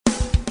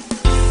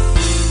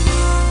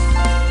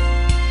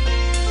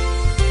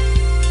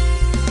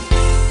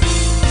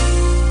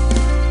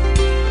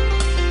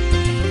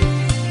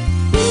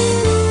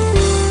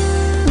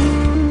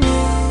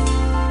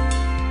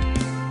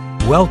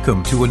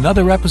Welcome to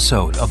another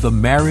episode of the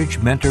Marriage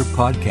Mentor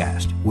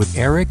Podcast with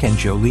Eric and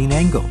Jolene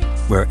Engel,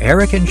 where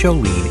Eric and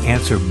Jolene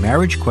answer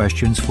marriage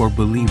questions for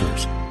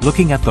believers,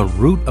 looking at the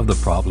root of the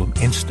problem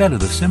instead of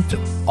the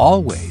symptom,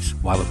 always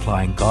while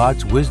applying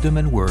God's wisdom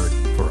and word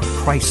for a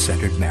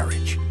Christ-centered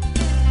marriage.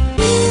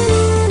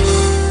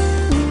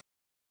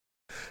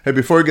 Hey,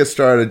 before we get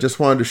started, I just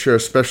wanted to share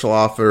a special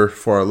offer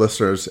for our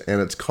listeners,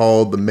 and it's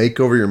called the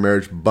Makeover Your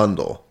Marriage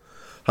Bundle.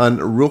 Hun,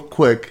 real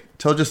quick,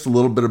 tell just a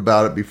little bit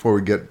about it before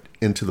we get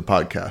into the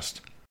podcast.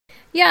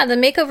 Yeah, the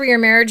Makeover Your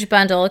Marriage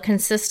Bundle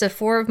consists of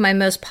 4 of my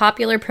most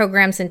popular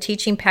programs and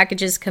teaching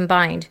packages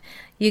combined.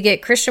 You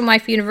get Christian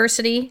Wife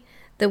University,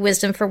 the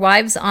Wisdom for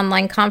Wives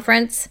online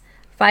conference,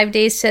 5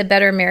 Days to a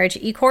Better Marriage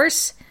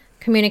e-course,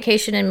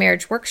 Communication and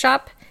Marriage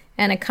Workshop,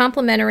 and a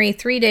complimentary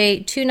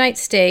 3-day, 2-night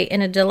stay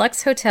in a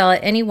deluxe hotel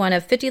at any one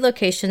of 50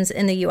 locations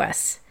in the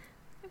U.S.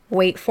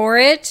 Wait for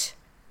it,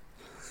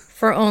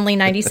 for only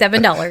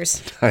 $97.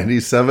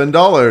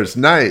 $97,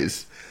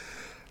 nice.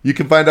 You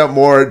can find out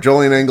more at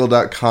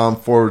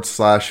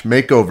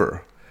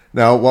joleneengel.com/makeover.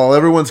 Now, while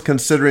everyone's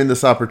considering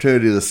this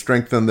opportunity to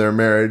strengthen their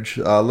marriage,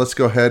 let's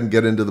go ahead and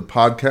get into the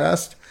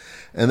podcast,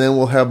 and then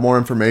we'll have more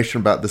information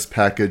about this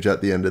package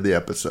at the end of the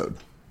episode.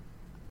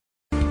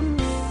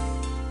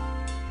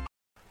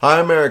 Hi,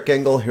 I'm Eric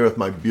Engel, here with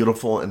my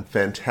beautiful and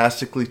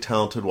fantastically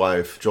talented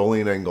wife,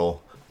 Jolene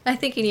Engel. I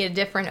think you need a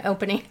different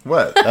opening.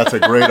 What? That's a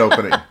great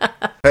opening.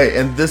 Hey,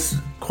 and this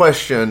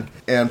question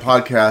and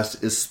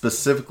podcast is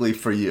specifically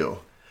for you.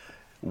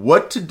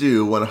 What to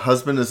do when a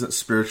husband isn't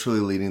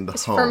spiritually leading the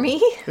home? For me?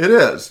 It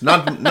is.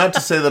 Not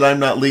to say that I'm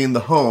not leading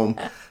the home,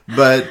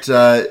 but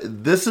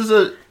this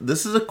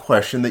is a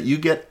question that you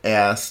get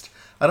asked,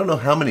 I don't know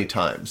how many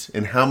times,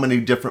 in how many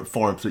different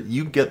forms, but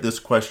you get this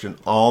question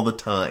all the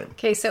time.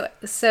 Okay, so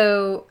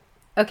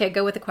okay,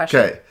 go with the question.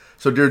 Okay,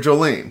 so dear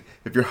Jolene,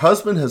 if your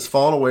husband has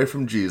fallen away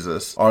from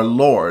Jesus, our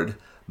Lord,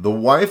 the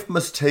wife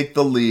must take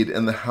the lead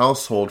in the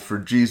household for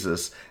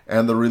Jesus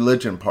and the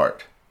religion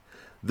part.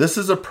 This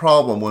is a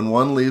problem when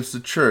one leaves the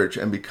church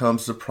and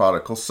becomes the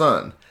prodigal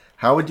son.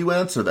 How would you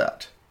answer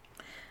that?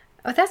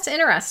 Oh, that's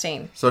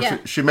interesting. So yeah.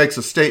 she makes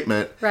a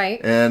statement, right,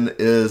 and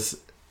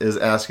is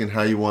asking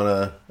how you want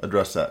to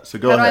address that. So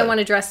go ahead. How do I want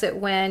to address it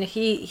when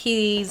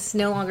he's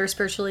no longer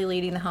spiritually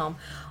leading the home?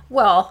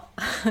 Well,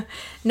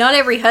 not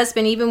every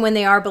husband, even when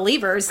they are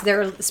believers,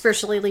 they're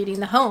spiritually leading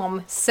the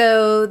home.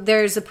 So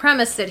there's a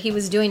premise that he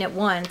was doing it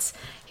once.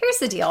 Here's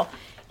the deal.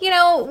 You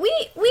know,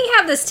 we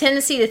have this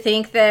tendency to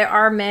think that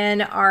our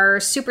men are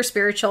super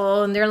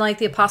spiritual and they're like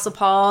the Apostle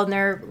Paul and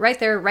they're right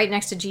there, right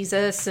next to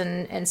Jesus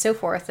and so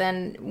forth.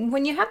 And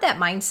when you have that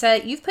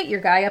mindset, you've put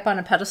your guy up on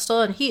a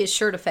pedestal and he is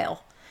sure to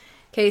fail.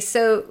 Okay,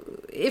 so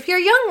if you're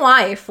a young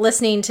wife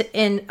listening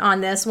in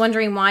on this,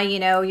 wondering why,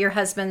 your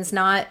husband's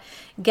not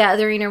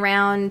gathering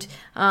around,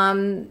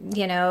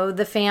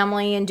 the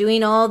family and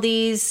doing all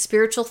these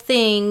spiritual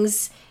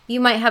things, you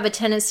might have a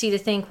tendency to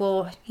think,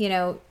 well,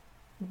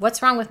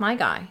 what's wrong with my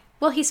guy?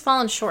 Well, he's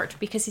fallen short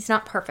because he's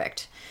not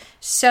perfect.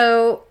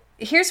 So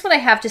here's what I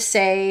have to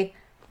say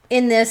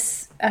in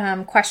this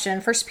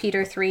question, 1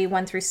 Peter 3,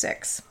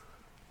 1-6.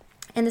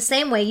 In the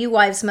same way, you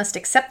wives must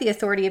accept the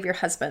authority of your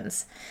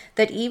husbands,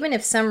 that even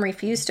if some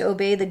refuse to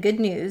obey the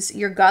good news,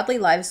 your godly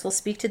lives will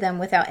speak to them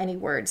without any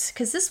words.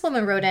 Because this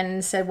woman wrote in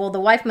and said, well, the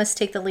wife must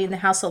take the lead in the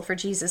household for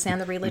Jesus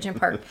and the religion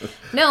part.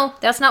 No,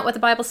 that's not what the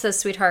Bible says,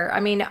 sweetheart. I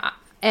mean,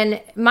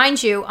 and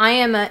mind you, I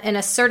am an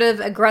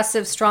assertive,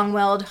 aggressive,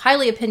 strong-willed,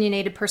 highly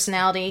opinionated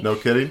personality. No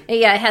kidding?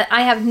 Yeah,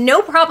 I have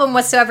no problem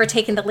whatsoever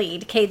taking the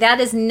lead. Okay, that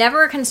is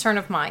never a concern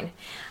of mine.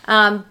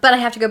 But I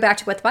have to go back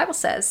to what the Bible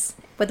says.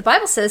 What the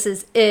Bible says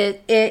is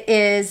it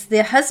is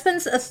the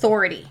husband's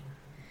authority.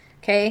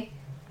 Okay?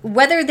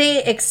 Whether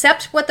they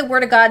accept what the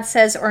Word of God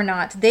says or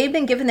not, they've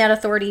been given that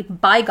authority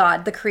by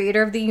God, the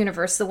creator of the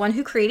universe, the one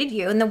who created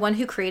you and the one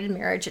who created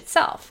marriage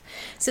itself.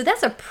 So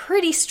that's a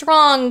pretty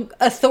strong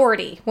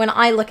authority when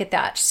I look at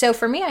that. So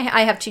for me,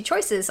 I have 2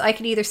 choices. I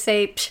could either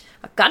say,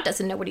 God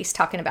doesn't know what he's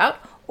talking about,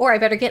 or I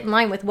better get in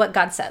line with what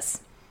God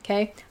says.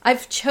 Okay?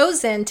 I've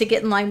chosen to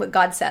get in line with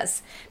God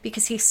says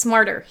because he's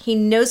smarter. He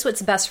knows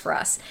what's best for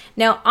us.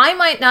 Now, I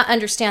might not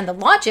understand the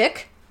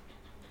logic,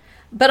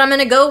 but I'm going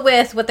to go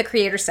with what the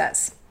Creator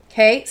says.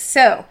 Okay,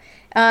 so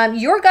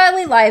your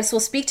godly lives will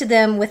speak to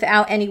them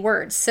without any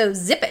words. So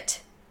zip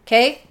it.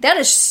 Okay, that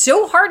is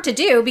so hard to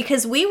do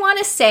because we want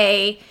to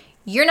say,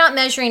 you're not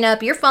measuring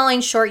up, you're falling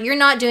short, you're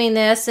not doing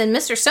this, and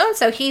Mr.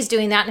 So-and-so, he's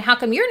doing that, and how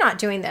come you're not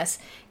doing this?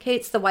 Okay,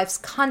 it's the wife's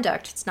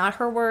conduct. It's not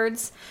her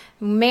words.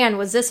 Man,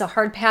 was this a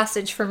hard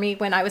passage for me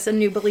when I was a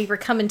new believer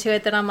coming to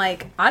it that I'm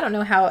like, I don't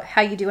know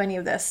how you do any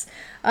of this.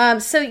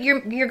 So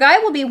your guy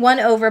will be won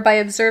over by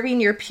observing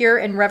your pure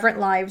and reverent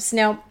lives.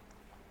 Now,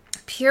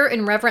 pure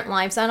and reverent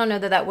lives, I don't know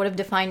that would have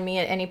defined me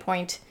at any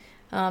point.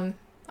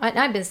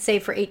 I've been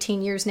saved for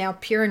 18 years now,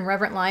 pure and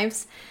reverent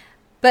lives.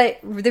 But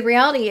the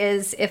reality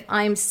is, if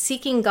I'm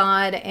seeking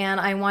God and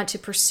I want to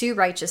pursue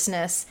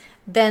righteousness,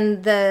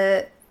 then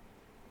the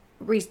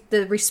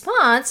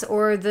response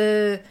or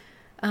the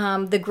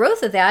The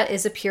growth of that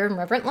is a pure and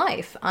reverent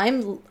life.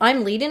 I'm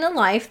leading a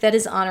life that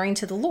is honoring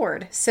to the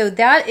Lord. So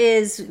that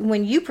is,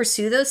 when you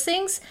pursue those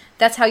things,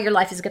 that's how your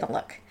life is going to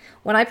look.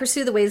 When I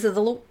pursue the ways of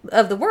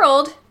the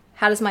world,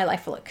 how does my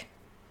life look?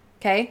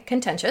 Okay,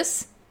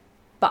 contentious,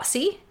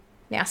 bossy,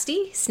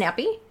 nasty,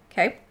 snappy.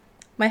 Okay,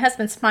 my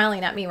husband's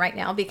smiling at me right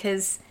now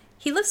because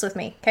he lives with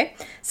me. Okay,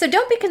 so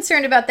don't be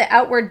concerned about the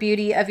outward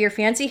beauty of your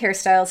fancy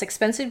hairstyles,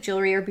 expensive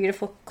jewelry, or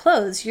beautiful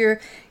clothes.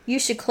 You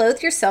should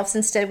clothe yourselves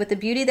instead with the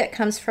beauty that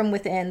comes from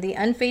within, the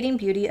unfading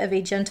beauty of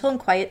a gentle and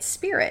quiet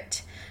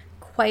spirit.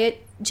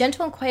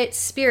 Gentle and quiet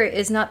spirit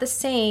is not the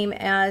same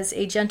as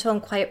a gentle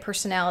and quiet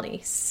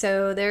personality.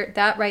 So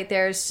that right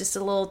there is just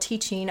a little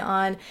teaching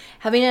on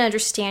having an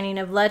understanding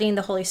of letting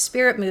the Holy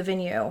Spirit move in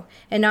you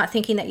and not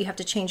thinking that you have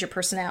to change your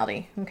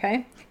personality,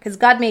 okay? Because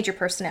God made your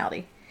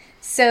personality.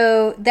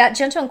 So that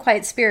gentle and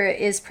quiet spirit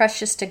is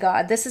precious to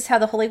God. This is how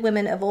the holy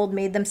women of old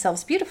made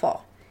themselves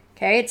beautiful,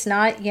 okay? It's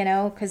not,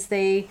 because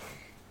they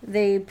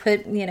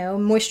put,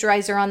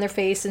 moisturizer on their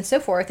face and so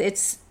forth.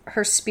 It's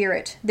her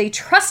spirit. They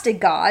trusted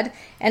God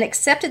and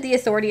accepted the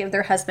authority of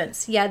their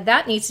husbands. Yeah,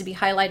 that needs to be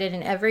highlighted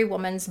in every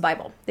woman's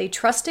Bible. They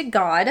trusted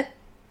God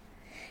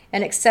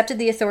and accepted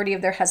the authority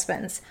of their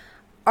husbands.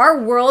 Our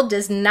world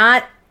does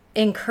not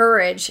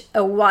encourage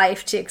a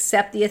wife to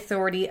accept the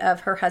authority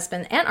of her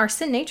husband, and our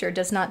sin nature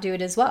does not do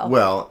it as well.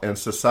 Well, and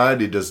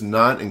society does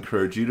not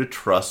encourage you to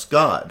trust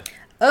God.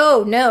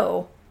 Oh,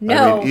 no.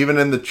 I mean, even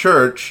in the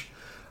church,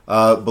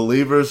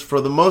 believers,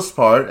 for the most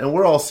part, and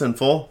we're all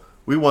sinful,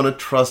 we want to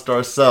trust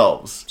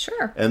ourselves.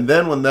 Sure. And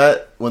then when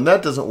that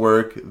doesn't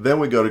work, then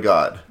we go to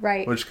God.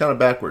 Right. Which is kind of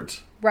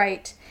backwards.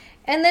 Right.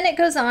 And then it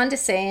goes on to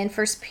say in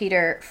 1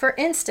 Peter, for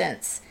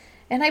instance,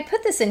 and I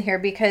put this in here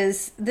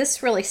because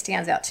this really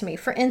stands out to me.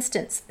 For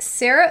instance,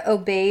 Sarah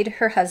obeyed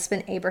her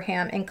husband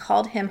Abraham and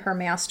called him her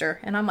master.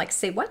 And I'm like,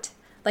 say what?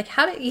 Like,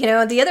 how did,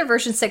 the other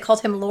version said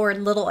called him Lord,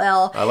 little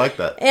L. I like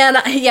that. And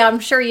yeah,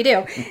 I'm sure you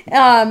do.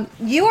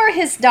 You are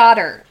his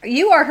daughter.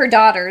 You are her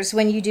daughters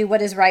when you do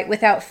what is right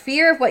without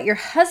fear of what your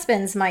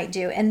husbands might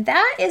do. And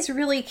that is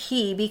really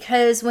key,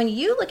 because when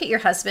you look at your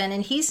husband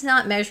and he's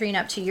not measuring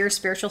up to your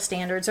spiritual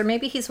standards, or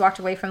maybe he's walked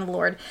away from the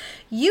Lord,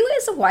 you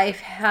as a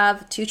wife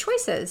have two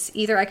choices.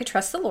 Either I could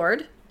trust the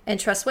Lord and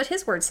trust what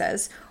his word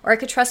says, or I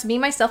could trust me,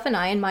 myself, and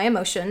I, and my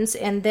emotions,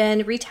 and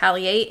then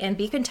retaliate and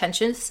be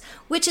contentious,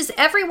 which is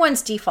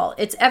everyone's default.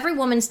 It's every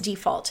woman's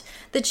default.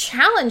 The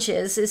challenge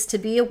is to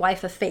be a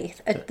wife of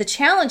faith. The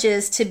challenge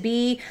is to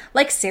be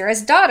like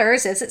Sarah's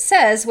daughters, as it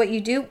says, what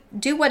you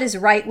do what is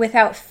right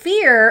without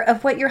fear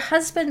of what your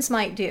husbands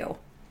might do.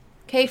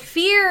 Okay,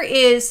 fear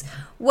is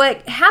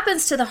what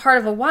happens to the heart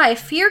of a wife.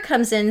 Fear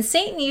comes in,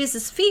 Satan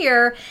uses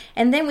fear,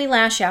 and then we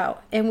lash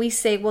out and we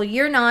say, well,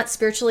 you're not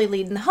spiritually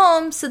leading the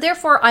home, so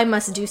therefore I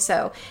must do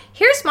so.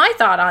 Here's my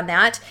thought on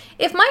that.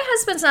 If my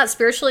husband's not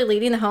spiritually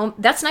leading the home,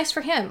 that's nice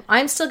for him.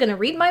 I'm still going to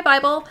read my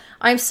Bible.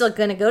 I'm still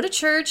going to go to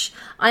church.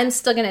 I'm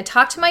still going to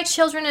talk to my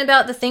children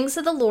about the things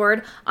of the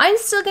Lord. I'm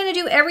still going to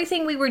do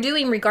everything we were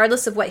doing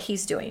regardless of what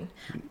he's doing.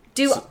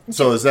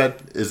 So is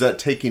that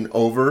taking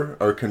over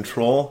or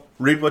control?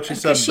 Read what she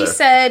said there. She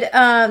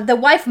said, the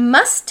wife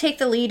must take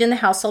the lead in the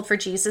household for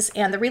Jesus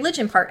and the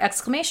religion part,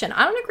 exclamation.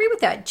 I don't agree with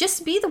that.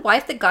 Just be the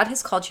wife that God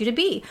has called you to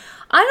be.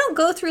 I don't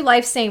go through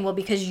life saying, well,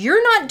 because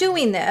you're not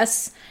doing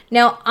this,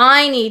 now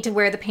I need to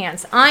wear the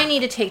pants. I need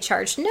to take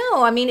charge.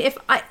 No, I mean, and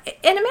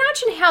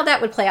imagine how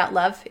that would play out,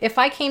 love. If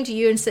I came to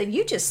you and said,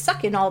 you just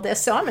suck in all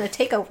this, so I'm going to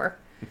take over.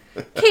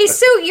 Okay,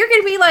 so you're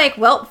going to be like,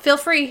 well, feel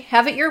free,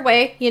 have it your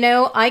way.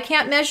 I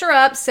can't measure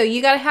up, so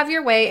you got to have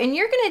your way, and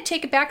you're going to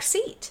take a back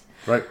seat.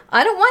 Right.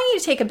 I don't want you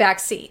to take a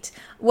back seat.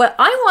 What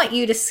I want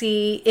you to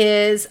see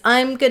is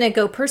I'm going to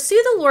go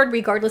pursue the Lord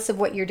regardless of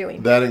what you're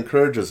doing. That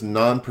encourages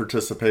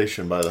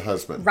non-participation by the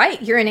husband.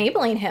 Right. You're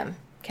enabling him.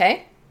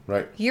 Okay?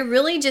 Right. You're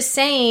really just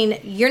saying,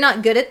 you're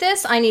not good at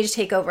this, I need to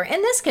take over.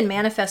 And this can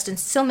manifest in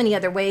so many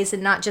other ways,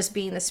 and not just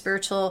being the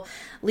spiritual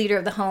leader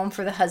of the home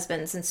for the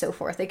husbands and so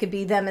forth. It could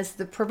be them as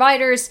the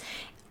providers.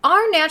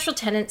 Our natural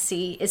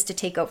tendency is to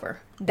take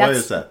over. Why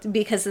is that?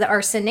 Because of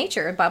our sin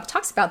nature. The Bible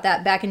talks about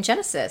that back in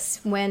Genesis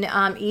when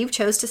Eve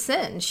chose to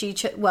sin. She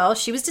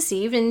was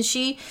deceived and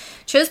she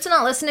chose to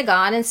not listen to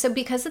God. And so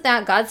because of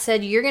that, God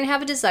said, you're going to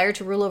have a desire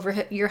to rule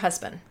over your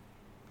husband.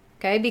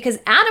 Okay? Because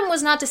Adam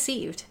was not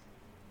deceived.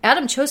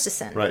 Adam chose to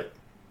sin. Right.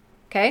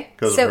 Okay?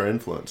 Because of her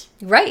influence.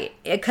 Right.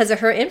 Because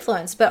of her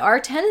influence. But our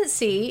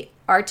tendency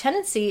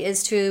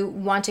is to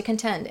want to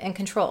contend and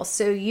control.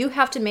 So you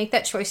have to make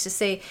that choice to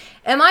say,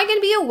 am I going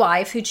to be a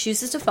wife who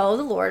chooses to follow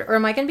the Lord, or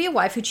am I going to be a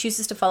wife who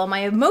chooses to follow my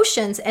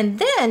emotions and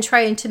then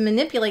trying to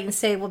manipulate and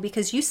say, well,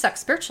 because you suck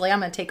spiritually, I'm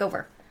going to take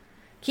over.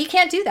 You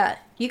can't do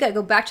that. You got to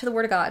go back to the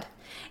Word of God.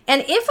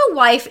 And if a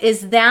wife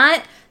is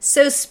that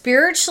so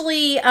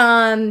spiritually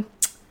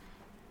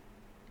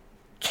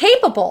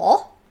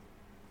capable,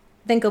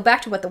 then go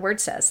back to what the Word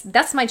says.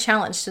 That's my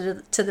challenge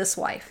to this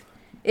wife.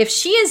 If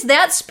she is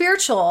that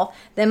spiritual,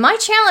 then my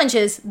challenge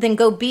is, then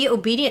go be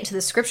obedient to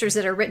the scriptures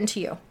that are written to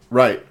you.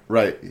 Right.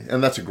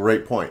 And that's a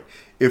great point.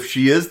 If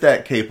she is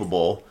that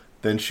capable,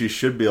 then she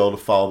should be able to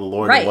follow the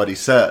Lord Right. and what he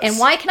says. And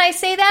why can I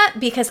say that?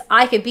 Because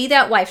I could be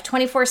that wife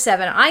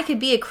 24/7. I could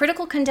be a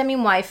critical,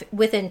 condemning wife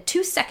within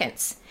 2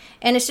 seconds.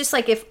 And it's just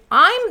like, if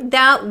I'm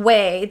that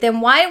way, then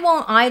why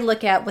won't I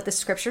look at what the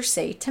scriptures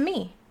say to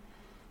me?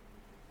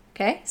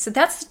 Okay? So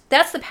that's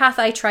the path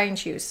I try and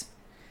choose.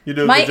 You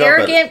do a My good job at it.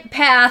 arrogant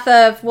path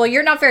of, well,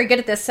 you're not very good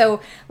at this,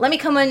 so let me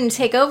come in and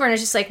take over. And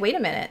it's just like, wait a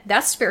minute.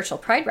 That's spiritual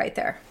pride right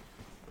there.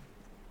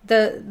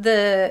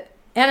 The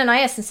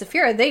Ananias and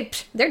Sapphira,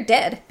 they're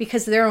dead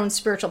because of their own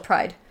spiritual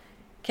pride.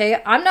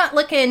 Okay? I'm not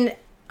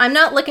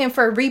looking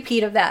for a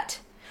repeat of that.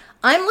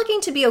 I'm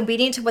looking to be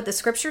obedient to what the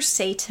scriptures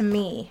say to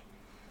me.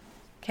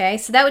 Okay?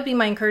 So that would be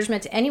my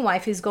encouragement to any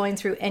wife who's going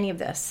through any of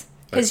this.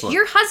 Because Excellent.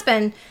 your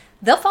husband,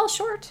 they'll fall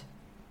short.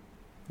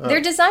 They're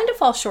designed to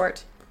fall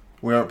short.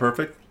 We aren't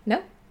perfect.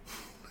 No.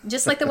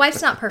 Just like the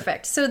wife's not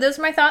perfect. So those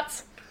are my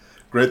thoughts.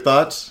 Great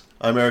thoughts.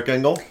 I'm Eric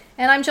Engel.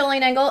 And I'm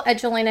Jolene Engel at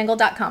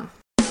joleneengel.com.